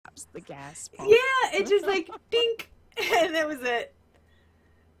Just the gas pump. Yeah, it just like dink, and that was it.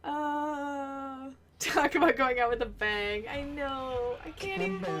 Talk about going out with a bang. I know. I can't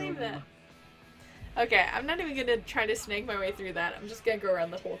even believe that. Okay, I'm not even gonna try to snake my way through that. I'm just gonna go around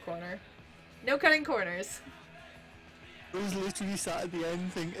the whole corner. No cutting corners. I was literally sat at the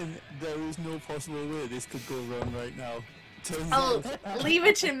end thinking there is no possible way this could go wrong right now. Turns Oh, out, leave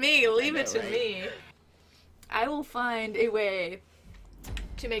it to me. Leave it to right? me. I will find a way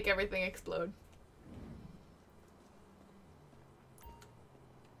to make everything explode.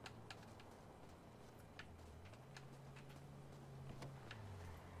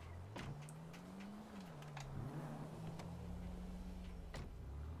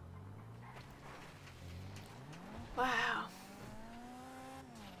 Wow.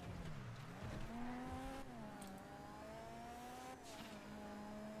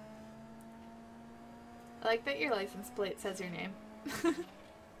 I like that your license plate says your name.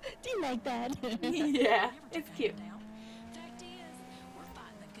 Do you like that? Yeah, it's cute. Fact is, we're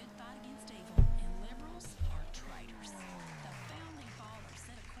fighting the good fight against evil, and liberals are traitors. The founding fathers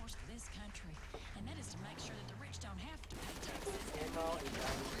set a course for this country, and that is to make sure that the rich don't have to pay taxes. Money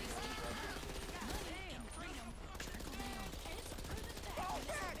and freedom trickle down, and it's a proven fact that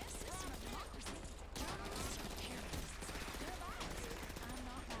it's the best system of democracy. Journalists are terrorists. They're biased. I'm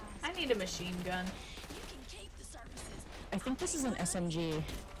not biased. I need a machine gun. You can keep the services. I think this is an SMG.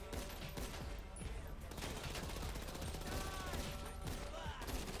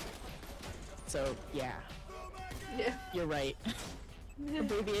 So, yeah, Yeah. you're right.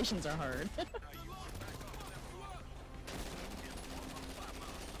 Abbreviations are hard.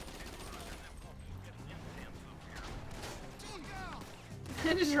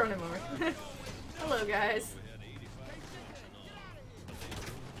 Just run him over. Hello, guys.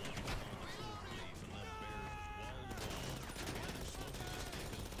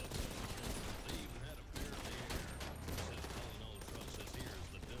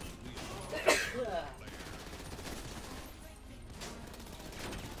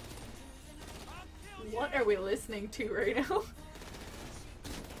 What are we listening to right now?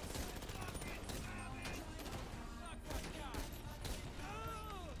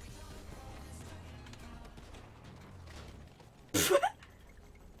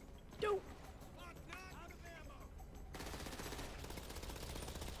 Dope.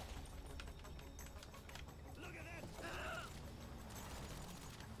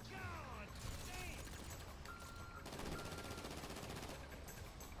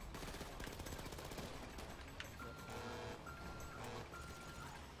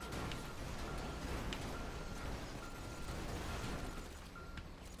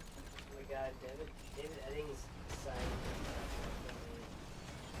 We got David Eddings signed.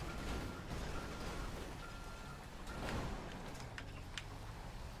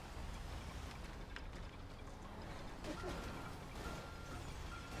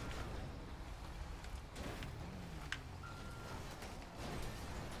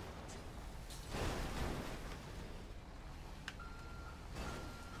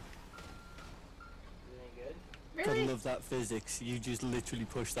 Is it any good? I Really? love that physics. You just literally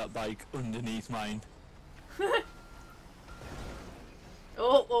push that bike underneath mine.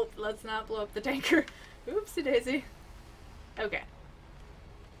 Oh, let's not blow up the tanker. Oopsie daisy. Okay.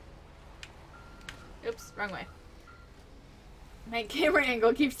 Oops, wrong way. My camera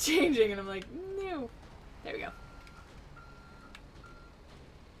angle keeps changing and I'm like, no. There we go.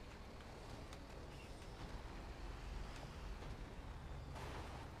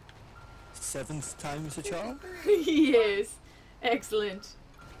 Seventh time's a charm? Yes. Excellent.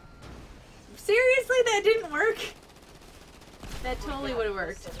 Seriously, that didn't work? That totally would have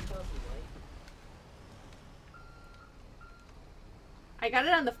worked. 7,000 light? I got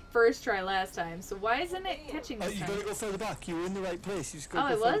it on the first try last time, so why isn't it catching Oh, this you time? gotta go further back. You were in the right place. You just Oh,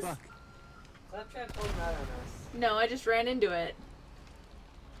 gotta it go further was? back. Claptrap pulled that on us. No, I just ran into it.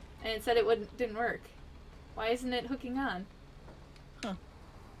 And it said it didn't work. Why isn't it hooking on?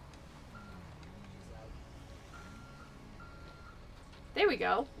 There we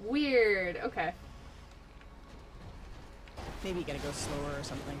go. Weird. Okay. Maybe you gotta go slower or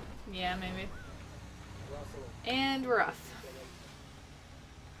something. Yeah, maybe. We're also And we're off.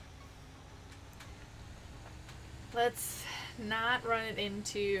 Let's not run it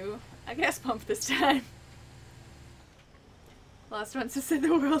into a gas pump this time. Lost wants to set the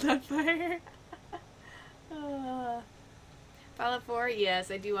world on fire. Fallout 4? Yes,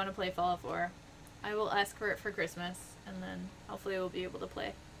 I do want to play Fallout 4. I will ask for it for Christmas, and then hopefully we'll be able to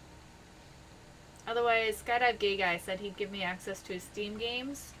play. Otherwise, Skydive Gay Guy said he'd give me access to his Steam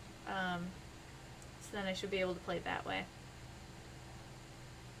games, so then I should be able to play it that way.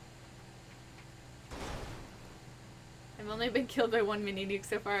 only been killed by 1 mini nuke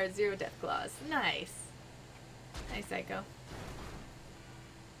so far, 0 death claws. Nice. Nice, Psycho.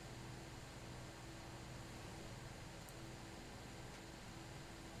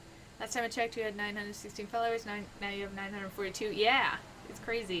 Last time I checked, you had 916 followers. Now you have 942. Yeah, it's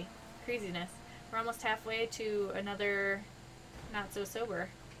crazy. Craziness. We're almost halfway to another not so sober.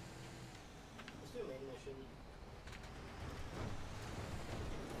 Let's do a main mission.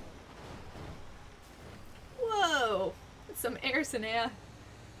 Whoa! That's some air, Sanea.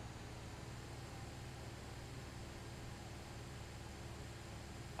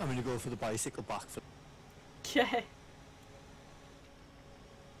 I'm gonna go for the bicycle backflip. Okay.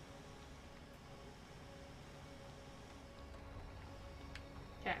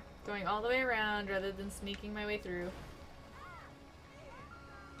 Okay, going all the way around rather than sneaking my way through.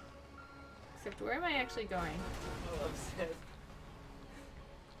 Except where am I actually going? Oh, upset.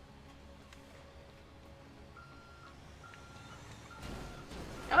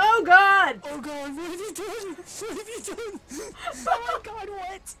 Oh god! Oh god, what have you done? What have you done? Oh my god,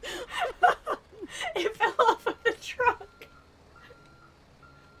 what? It fell off of the truck.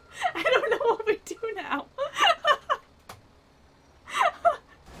 I don't know what we do now.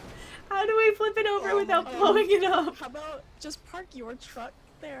 How do we flip it over without blowing it up? How about just park your truck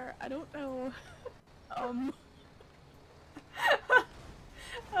there? I don't know. Oh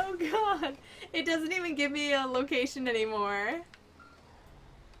god. It doesn't even give me a location anymore.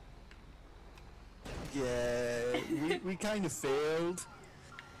 Yeah, we kind of failed.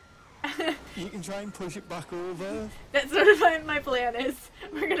 You can try and push it back over. That's sort of my plan is.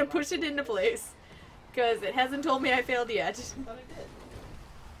 We're gonna push it into place. Because it hasn't told me I failed yet. I thought I did.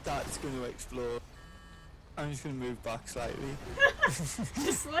 That's going to explode. I'm just going to move back slightly.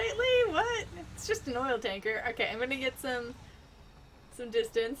 Just slightly? What? It's just an oil tanker. Okay, I'm gonna get some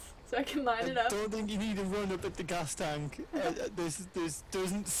distance so I can line it I up. don't think you need to run up at the gas tank. This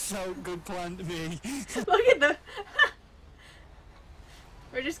doesn't sound good plan to me. Look at the...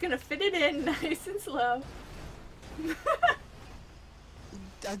 We're just gonna fit it in nice and slow.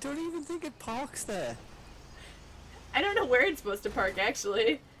 I don't even think it parks there. I don't know where it's supposed to park,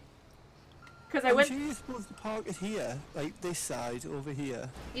 actually. Because I I'm went... sure you're supposed to park it here, like this side over here.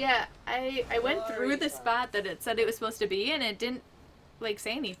 Yeah, I went Oh, through the yeah. spot that it said it was supposed to be, and it didn't, like,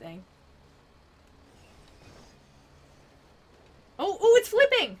 say anything. Oh, it's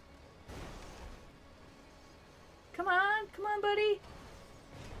flipping! Come on, buddy.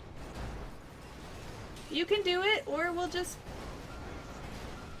 You can do it, or we'll just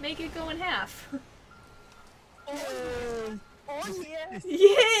make it go in half. Oh, yeah.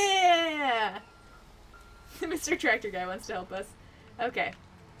 Yeah! Mr. Tractor Guy wants to help us. Okay,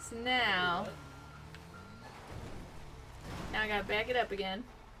 so now I gotta back it up again.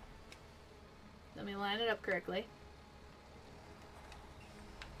 Let me line it up correctly.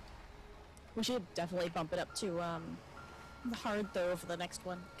 We should definitely bump it up to the hard though for the next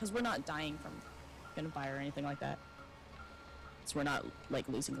one, because we're not dying from gunfire or anything like that. So we're not like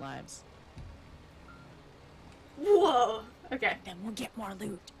losing lives. Whoa! Okay. Then we'll get more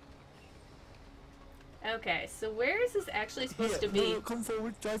loot. Okay, so where is this actually supposed to here, be? no, come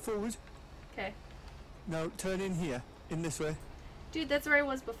forward, drive forward. Okay. No, turn in here, in this way. Dude, that's where I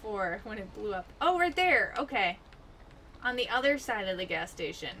was before when it blew up. Oh, right there! Okay. On the other side of the gas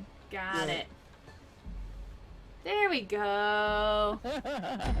station. Got Yeah. it. There we go.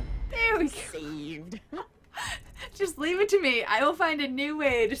 There we go. Saved. Just leave it to me. I will find a new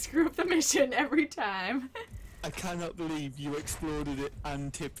way to screw up the mission every time. I cannot believe you exploded it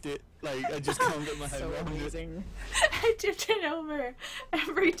and tipped it. Like, I just can't get my head So around it. amazing. I tipped it over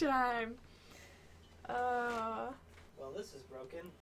every time. Well, this is broken.